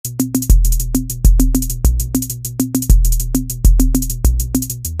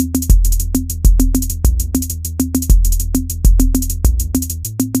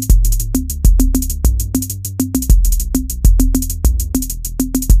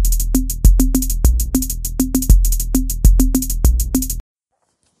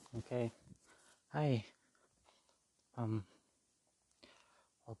Hi, um,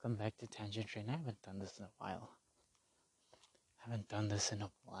 welcome back to Tangent Train. I haven't done this in a while.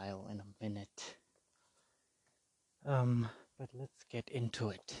 In a minute. But let's get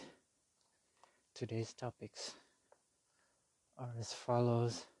into it. Today's topics are as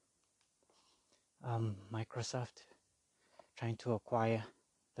follows. Microsoft trying to acquire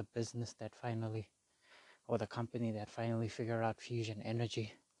the business that finally, or the company that finally figured out fusion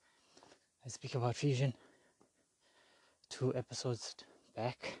energy. I speak about fusion 2 episodes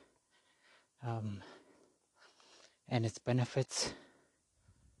back, and its benefits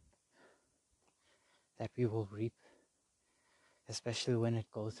that we will reap, especially when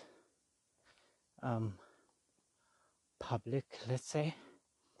it goes public, let's say.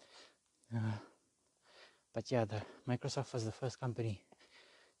 But yeah, the Microsoft was the first company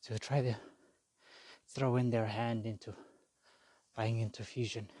to try to throw in their hand into buying into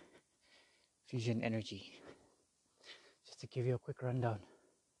fusion energy. Just to give you a quick rundown,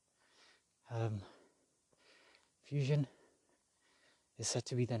 fusion is said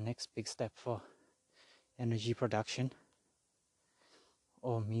to be the next big step for energy production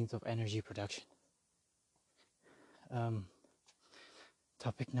or means of energy production.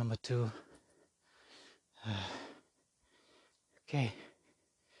 Topic number 2. Okay.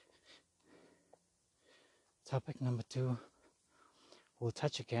 Topic number 2. We'll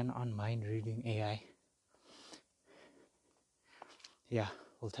touch again on mind reading AI. Yeah,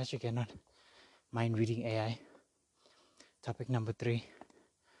 we'll touch again on mind reading AI. Topic number 3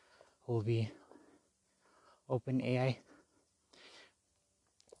 will be openA.I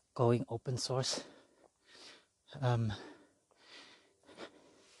going open source. And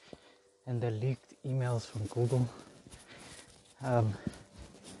the leaked emails from Google.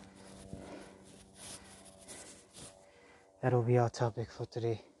 That'll be our topic for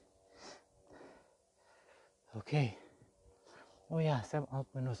today. Okay. Oh yeah, Sam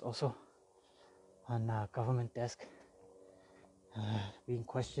Altman was also on government desk being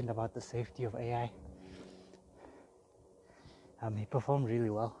questioned about the safety of AI. He performed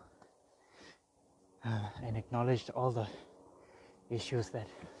really well and acknowledged all the issues that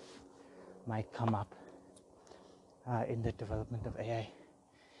might come up in the development of AI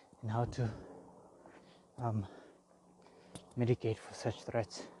and how to mitigate for such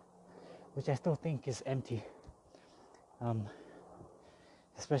threats, which I still think is empty,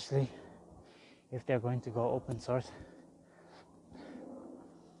 especially if they're going to go open source.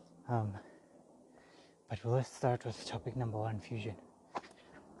 But let's start with topic number 1, fusion.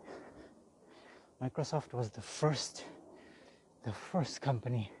 Microsoft was the first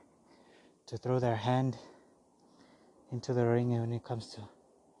company to throw their hand into the ring when it comes to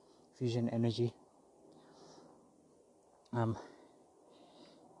fusion energy.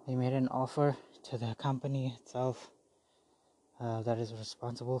 They made an offer to the company itself that is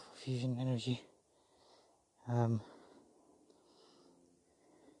responsible for fusion energy. I'll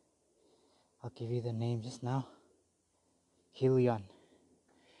give you the name just now. Helion.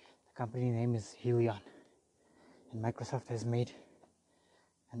 The company name is Helion. And Microsoft has made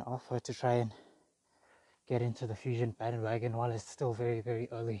an offer to try and get into the fusion bandwagon while it's still very, very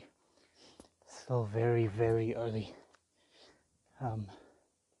early. Still very, very early.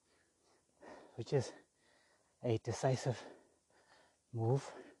 Which is a decisive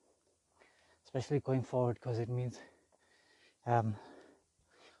move, especially going forward, because it means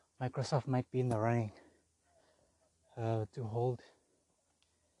Microsoft might be in the running to hold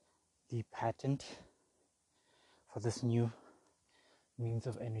the patent for this new means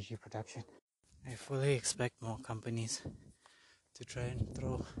of energy production. I fully expect more companies to try and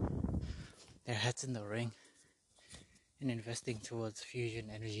throw their hats in the ring in investing towards fusion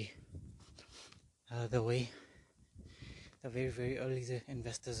energy. The very, very early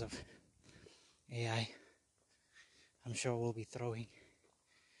investors of AI, I'm sure, will be throwing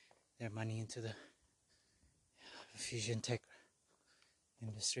their money into the fusion tech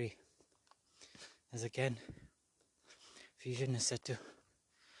industry. As again, fusion is set to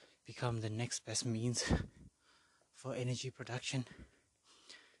become the next best means for energy production,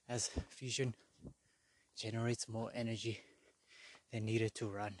 as fusion generates more energy than needed to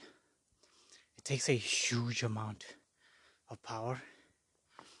run. It takes a huge amount of power,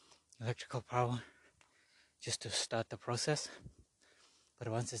 electrical power, just to start the process. But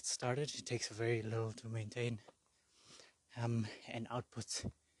once it's started, it takes very little to maintain, and outputs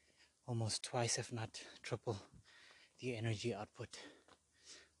almost twice, if not triple, the energy output,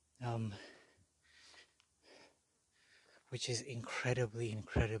 which is incredibly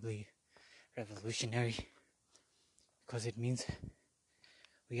revolutionary, because it means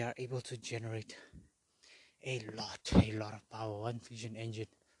we are able to generate a lot of power. One fusion engine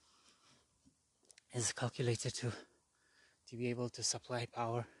is calculated to be able to supply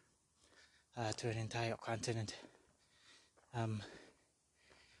power to an entire continent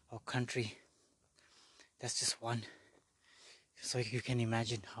or country. That's just one. So you can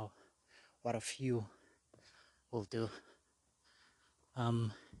imagine what a few will do,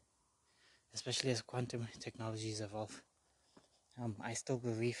 especially as quantum technologies evolve. I still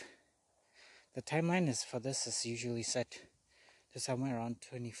believe the timeline is usually set to somewhere around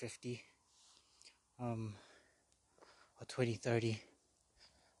 2050 or 2030.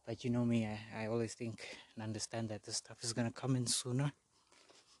 But you know me, I always think and understand that this stuff is gonna come in sooner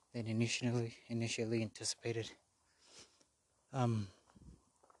than initially anticipated.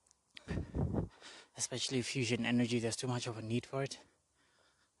 Especially fusion energy, there's too much of a need for it.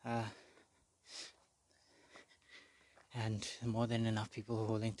 And more than enough people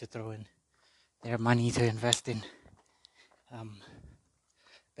are willing to throw in their money to invest in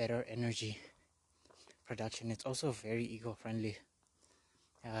better energy production. It's also very eco-friendly.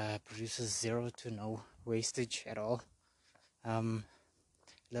 Produces zero to no wastage at all.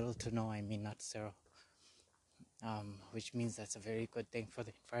 Little to no, I mean not zero. Which means that's a very good thing for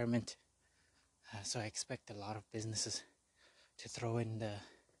the environment. So I expect a lot of businesses to throw in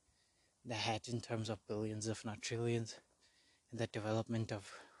the hat in terms of billions, if not trillions, in the development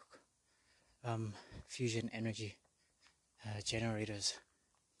of fusion energy generators.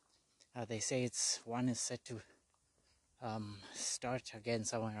 They say one is set to start again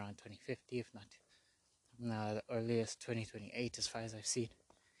somewhere around 2050, if not the earliest 2028, as far as I've seen,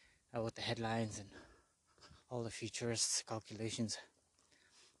 with the headlines and all the futurist calculations.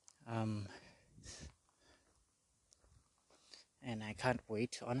 And I can't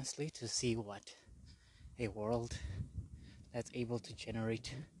wait, honestly, to see what a world that's able to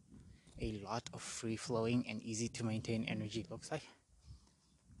generate a lot of free-flowing and easy-to-maintain energy looks like.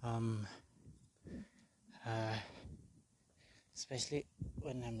 Especially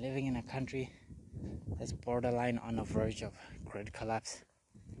when I'm living in a country that's borderline on the verge of grid collapse.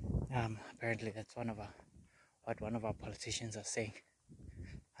 Apparently, that's what one of our politicians are saying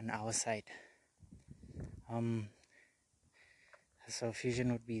on our side. So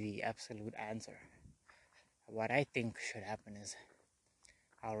fusion would be the absolute answer. What I think should happen is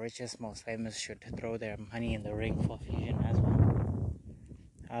our richest, most famous should throw their money in the ring for fusion as well.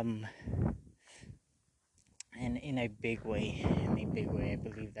 And in a big way, I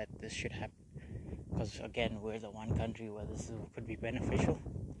believe that this should happen. Because again, we're the one country where this could be beneficial.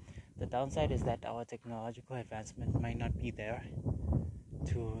 The downside is that our technological advancement might not be there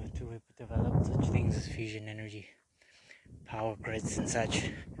to develop such things as fusion energy, power grids and such.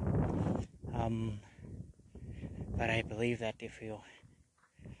 But I believe that if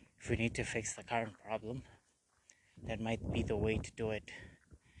we need to fix the current problem, that might be the way to do it,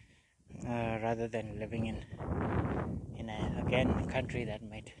 rather than living in a country that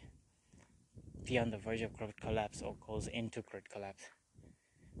might be on the verge of grid collapse or goes into grid collapse.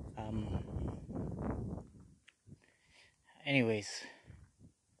 Anyways,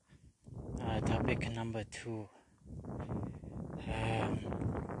 topic number 2,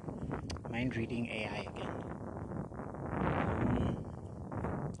 mind reading AI again.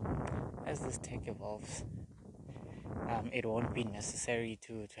 As this tech evolves, it won't be necessary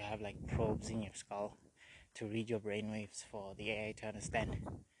to have like probes in your skull to read your brainwaves for the AI to understand.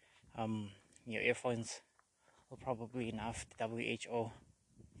 Your earphones will probably enough. The WHO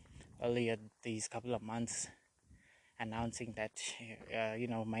earlier these couple of months announcing that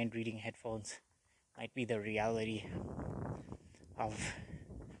mind reading headphones might be the reality of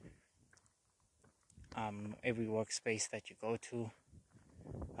every workspace that you go to.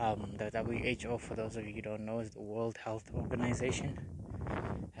 The WHO, for those of you who don't know, is the World Health Organization.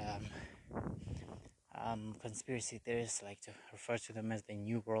 Conspiracy theorists like to refer to them as the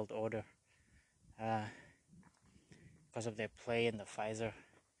New World Order because of their play in the Pfizer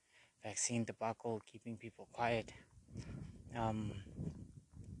vaccine debacle, keeping people quiet.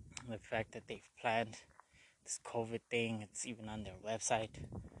 The fact that they've planned this COVID thing, it's even on their website.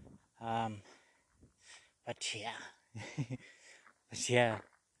 But yeah.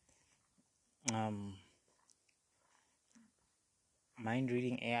 Mind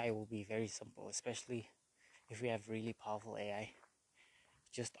reading AI will be very simple, especially if we have really powerful AI.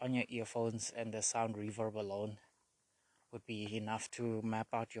 Just on your earphones and the sound reverb alone would be enough to map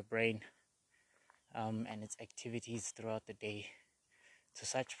out your brain and its activities throughout the day to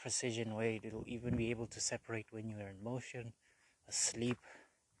such precision where it'll even be able to separate when you are in motion, asleep,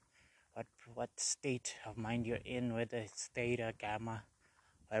 what state of mind you're in, whether it's theta, gamma,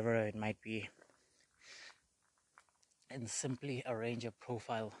 whatever it might be, and simply arrange a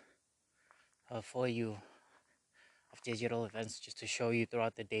profile for you of digital events just to show you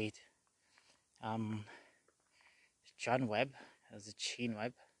throughout the date. John Webb, as a Sheen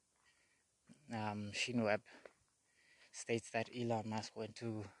Webb states that Elon Musk went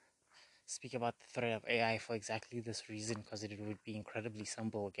to speak about the threat of AI for exactly this reason, because it would be incredibly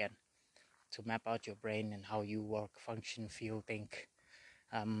simple again to map out your brain and how you work, function, feel, think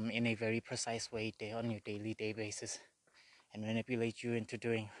in a very precise way on your daily basis, and manipulate you into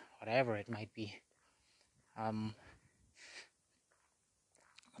doing whatever it might be.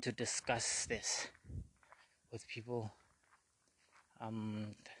 To discuss this with people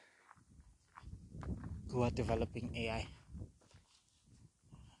who are developing AI.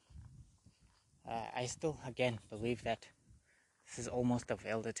 I still, again, believe that this is almost a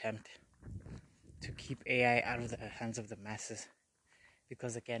veiled attempt to keep AI out of the hands of the masses,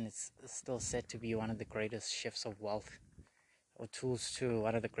 because again, it's still said to be one of the greatest shifts of wealth, or tools to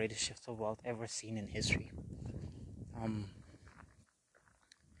one of the greatest shifts of wealth ever seen in history.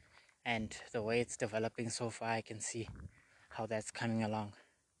 And the way it's developing so far, I can see how that's coming along.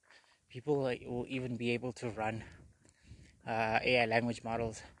 People will even be able to run AI language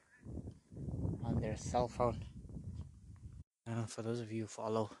models on their cell phone. For those of you who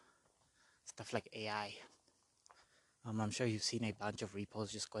follow stuff like AI, I'm sure you've seen a bunch of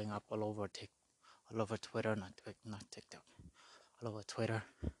reposts just going up all over Twitter, not TikTok, all over Twitter,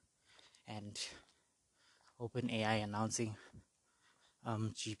 and openA.I announcing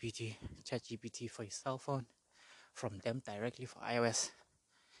ChatGPT for your cell phone from them directly for iOS,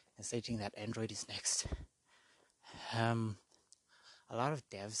 and stating that Android is next. A lot of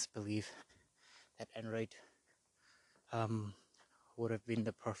devs believe that Android would have been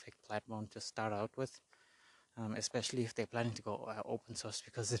the perfect platform to start out with, especially if they're planning to go open source,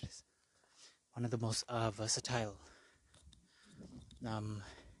 because it is one of the most versatile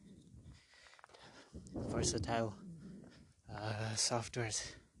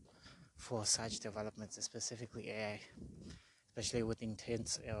softwares for such developments, specifically AI, especially with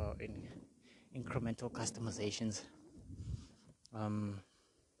intense in incremental customizations,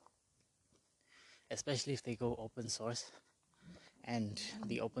 especially if they go open source and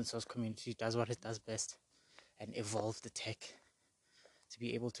the open source community does what it does best and evolve the tech to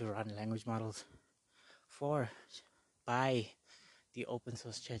be able to run language models by the open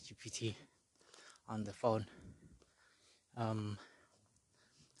source ChatGPT on the phone.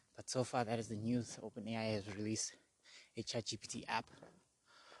 But so far, that is the news. openA.I has released a ChatGPT app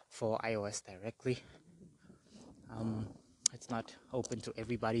for iOS directly. It's not open to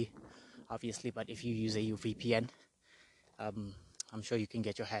everybody, obviously, but if you use a VPN, I'm sure you can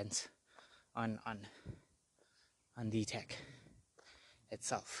get your hands on the tech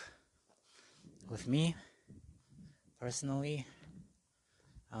itself. With me, personally,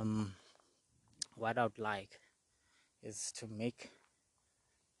 what I would like is to make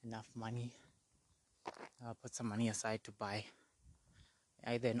enough money, put some money aside to buy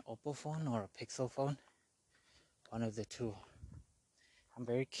either an Oppo phone or a Pixel phone, one of the two. I'm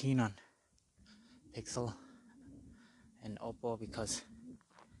very keen on Pixel and Oppo because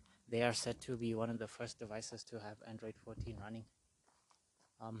they are said to be one of the first devices to have Android 14 running.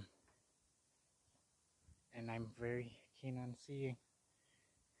 And I'm very keen on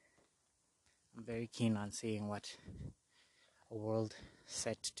seeing what a world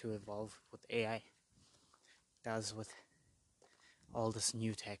set to evolve with AI does with all this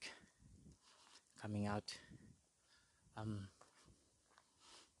new tech coming out.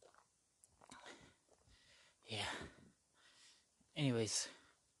 Anyways,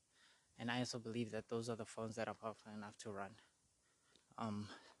 and I also believe that those are the phones that are powerful enough to run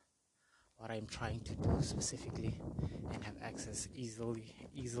what I'm trying to do specifically, and have access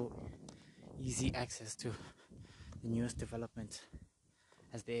easy access to the newest developments,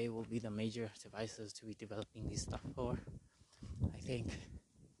 as they will be the major devices to be developing this stuff for. I think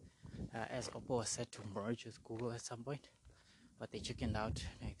as Oppo was set to merge with Google at some point, but they chickened out,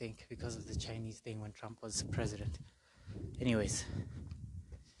 I think, because of the Chinese thing when Trump was president. Anyways,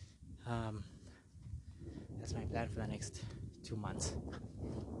 that's my plan for the next 2 months.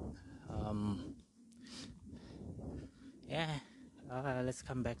 Let's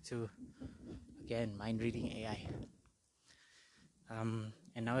come back to, again, mind reading AI.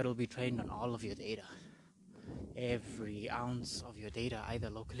 And now it'll be trained on all of your data, every ounce of your data, either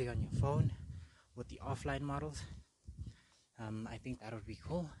locally on your phone with the offline models. I think that would be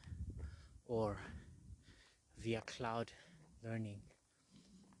cool, or via cloud learning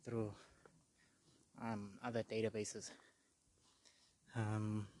through other databases.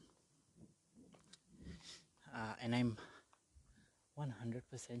 And I'm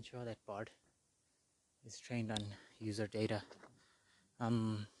 100% sure that bot is trained on user data,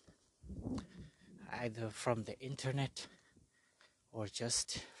 either from the internet or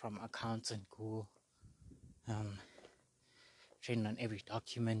just from accounts in Google, trained on every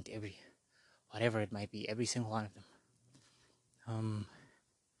document, every whatever it might be, every single one of them.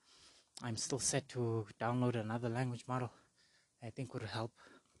 I'm still set to download another language model I think would help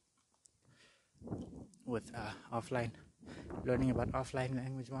with offline learning about offline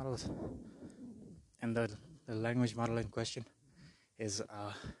language models. And the language model in question is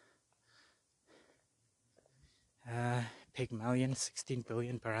Pygmalion, 16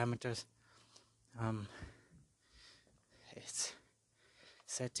 billion parameters. It's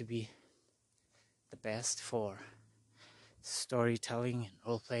said to be the best for storytelling and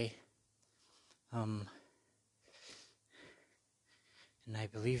roleplay. And I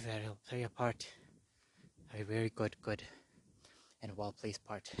believe that it'll play a part, a very good and well-placed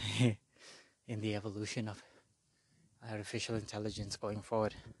part in the evolution of artificial intelligence going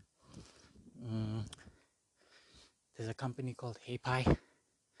forward. There's a company called openA.I.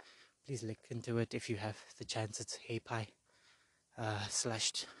 Please look into it if you have the chance. It's openA.I. It's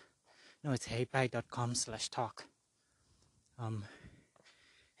openA.com/talk. And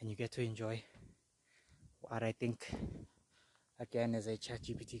you get to enjoy what I think, again, is a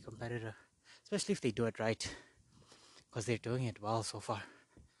ChatGPT competitor, especially if they do it right, because they're doing it well so far.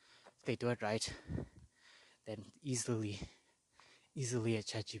 If they do it right, then easily a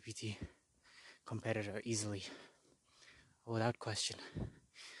ChatGPT competitor, easily, without question.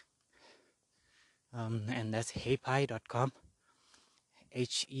 And that's openA.com,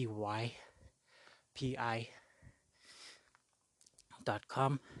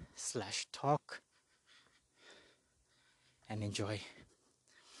 HEYPI.com/talk, and enjoy.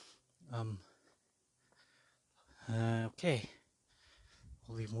 Okay,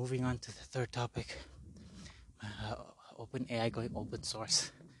 we'll be moving on to the third topic. openA.I going open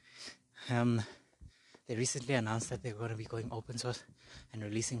source. They recently announced that they're going to be going open source and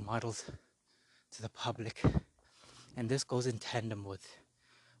releasing models to the public, and this goes in tandem with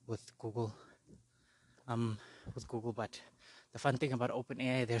Google. But the fun thing about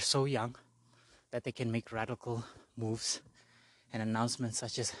openA.I, they're so young that they can make radical moves and announcements,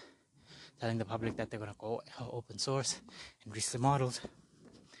 such as telling the public that they're going to go open source and release the models.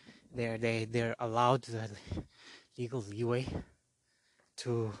 They're allowed the legal leeway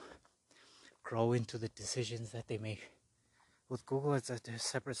to grow into the decisions that they make. With Google, it's a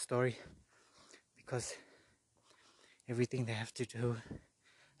separate story, because everything they have to do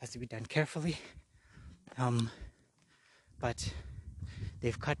has to be done carefully. But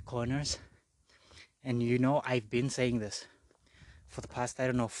they've cut corners, and I've been saying this for the past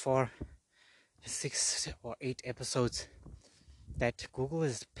 4, 6 or 8 episodes, that Google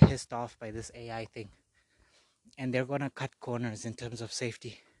is pissed off by this AI thing, and they're gonna cut corners in terms of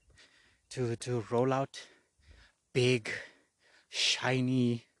safety to roll out big,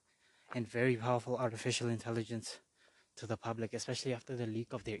 shiny, and very powerful artificial intelligence to the public, especially after the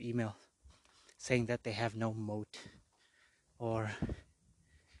leak of their email saying that they have no moat or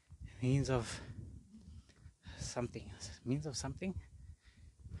means of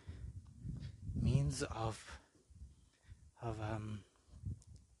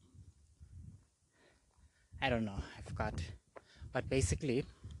I don't know, I forgot. But basically,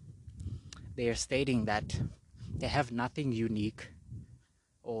 they are stating that they have nothing unique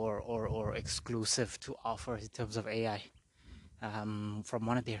or exclusive to offer in terms of AI. From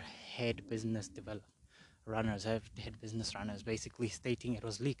one of their head business runners, basically stating it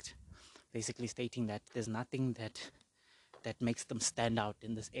was leaked, basically stating that there's nothing that makes them stand out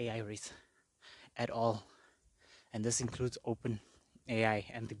in this AI race at all, and this includes openA.I,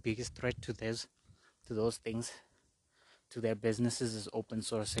 and the biggest threat to those things, to their businesses, is open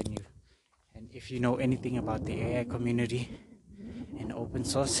source. And if you know anything about the AI community and open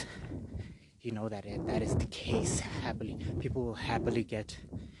source, you know that that is the case. Happily, people will happily get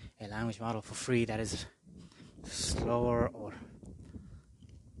a language model for free that is slower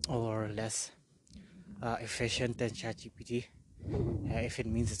or less efficient than ChatGPT. If it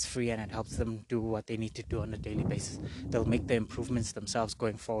means it's free and it helps them do what they need to do on a daily basis, they'll make the improvements themselves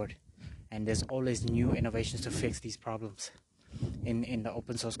going forward. And there's always new innovations to fix these problems in the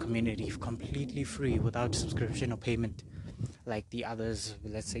open source community, completely free, without subscription or payment, like the others,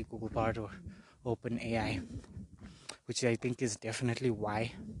 let's say Google Bard or openA.I, which I think is definitely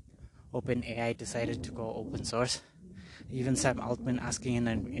why openA.I decided to go open source. Even Sam Altman asking in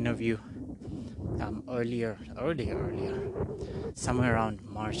an interview earlier, somewhere around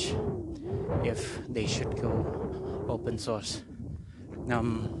March, if they should go open source.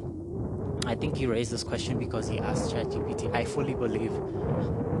 I think he raised this question because he asked ChatGPT. I fully believe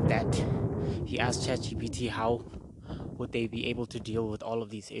that he asked ChatGPT how would they be able to deal with all of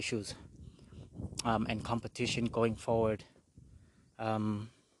these issues and competition going forward,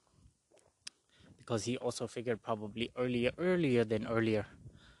 because he also figured probably earlier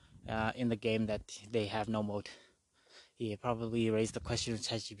in the game that they have no mode. He probably raised the question with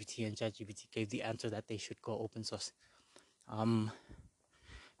ChatGPT, and ChatGPT gave the answer that they should go open source,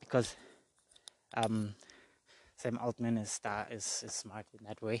 because Sam Altman is smart in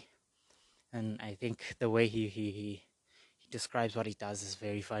that way, and I think the way he describes what he does is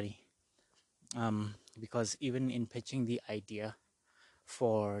very funny. Because even in pitching the idea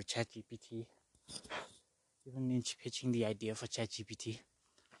for ChatGPT,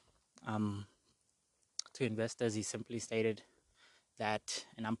 to investors, he simply stated that,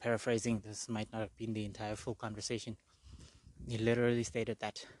 and I'm paraphrasing, this might not have been the entire full conversation. He literally stated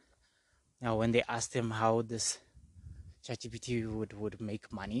that now when they asked him how this ChatGPT would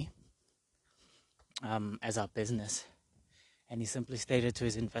make money as a business, and he simply stated to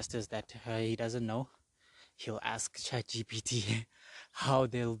his investors that he doesn't know. He'll ask ChatGPT how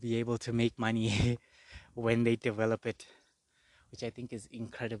they'll be able to make money when they develop it, which I think is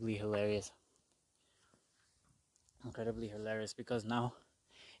incredibly hilarious. Because now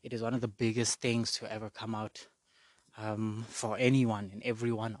it is one of the biggest things to ever come out for anyone and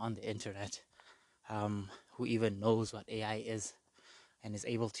everyone on the internet who even knows what AI is and is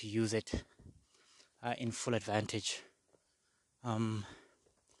able to use it in full advantage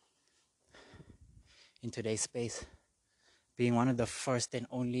in today's space, being one of the first and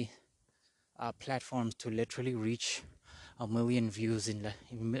only platforms to literally reach 1 million views in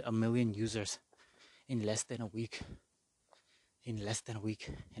 1 million users in less than a week, and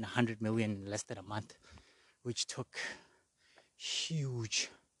 100 million in less than a month, which took huge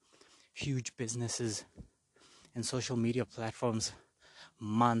businesses and social media platforms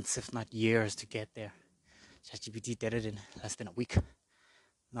months, if not years, to get there. ChatGPT did it in less than a week.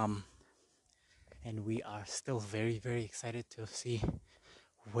 And we are still very, very excited to see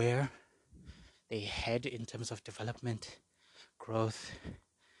where they head in terms of development, growth,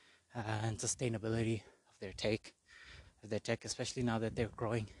 and sustainability of their tech, especially now that they're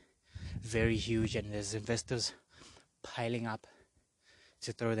growing very huge and there's investors piling up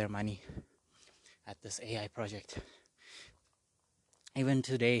to throw their money at this AI project. Even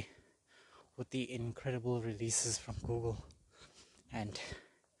today, with the incredible releases from Google and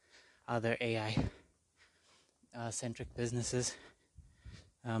other AI centric businesses,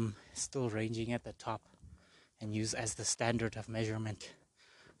 still ranging at the top and used as the standard of measurement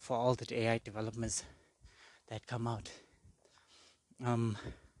for all the AI developments that come out. And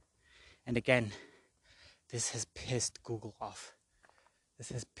again, this has pissed Google off. This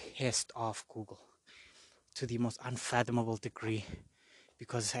has pissed off Google to the most unfathomable degree,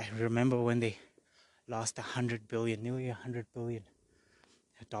 because I remember when they lost nearly $100 billion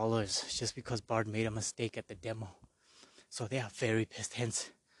just because Bard made a mistake at the demo. So they are very pissed. Hence,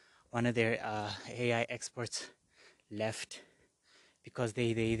 one of their AI experts left because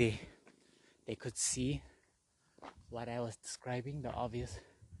they could see what I was describing, the obvious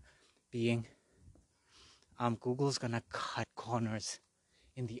being Google's gonna cut corners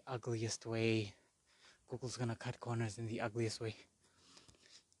in the ugliest way.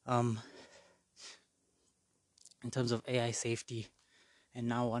 In terms of AI safety, and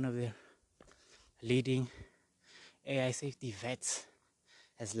now one of the leading AI safety vets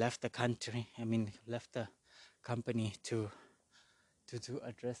has left the company to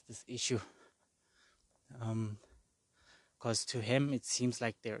address this issue. Because to him, it seems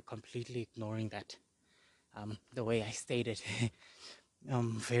like they're completely ignoring that. The way I stated,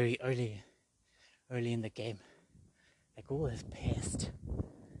 very early in the game, like Google is pissed,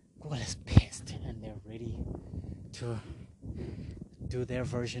 and they're ready to do their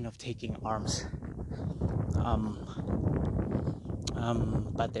version of taking arms.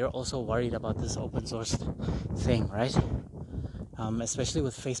 But they're also worried about this open source thing, right? Especially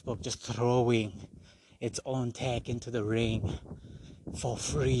with Facebook just throwing its own tech into the ring for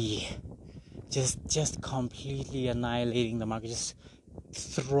free, just completely annihilating the market, just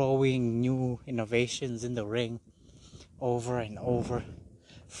throwing new innovations in the ring over and over,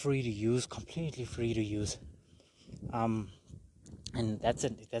 completely free to use. And that's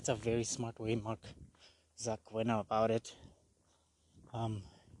a very smart way Mark Zuck went about it.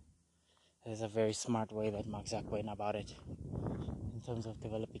 There's a very smart way that Mark Zuck went about it. in terms of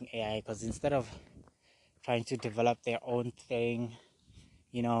developing AI, because instead of trying to develop their own thing,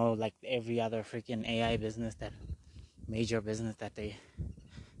 like every other freaking AI business, that major business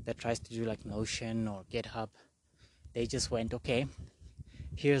that tries to do, like Notion or GitHub, they just went, okay,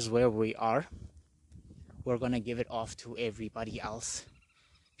 here's where we are, we're gonna give it off to everybody else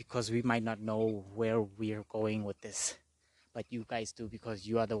because we might not know where we're going with this, but you guys do, because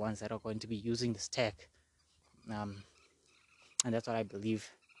you are the ones that are going to be using this tech. And that's what I believe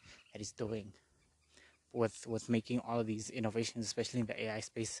that he's doing with making all of these innovations, especially in the AI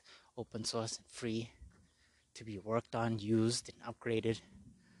space, open source and free, to be worked on, used, and upgraded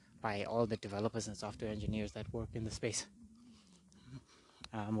by all the developers and software engineers that work in the space,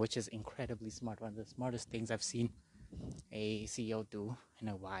 which is incredibly smart. One of the smartest things I've seen a CEO do in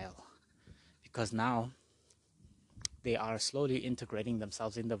a while, because now they are slowly integrating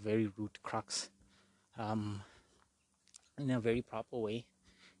themselves in the very root crux, in a very proper way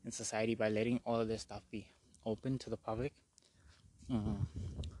in society, by letting all of this stuff be open to the public.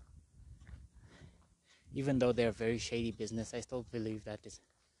 Even though they're a very shady business, I still believe that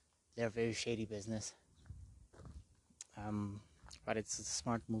they're a very shady business. But it's a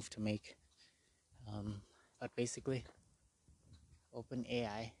smart move to make. But basically,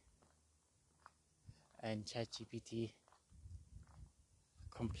 openA.I and ChatGPT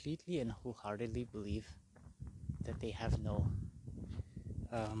completely and wholeheartedly believe that they have no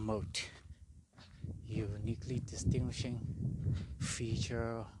moat, uniquely distinguishing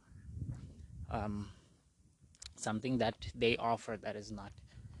feature, something that they offer that is not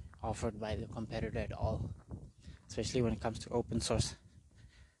offered by the competitor at all, especially when it comes to open source,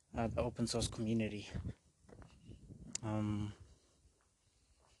 the open source community.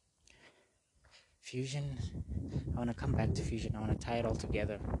 Fusion, I want to come back to Fusion. I want to tie it all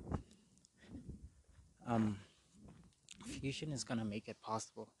together. Fusion is going to make it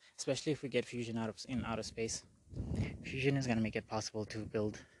possible, especially if we get Fusion in outer space. Fusion is going to make it possible to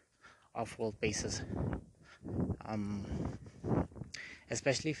build off-world bases,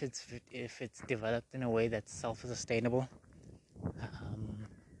 especially if it's developed in a way that's self-sustainable.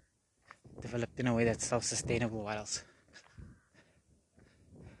 What else?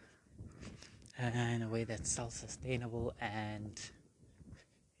 In a way that's self-sustainable, and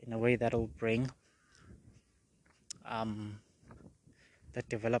in a way that'll bring the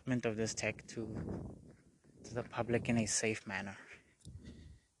development of this tech to the public in a safe manner.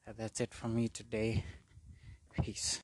 That's it from me today. Peace.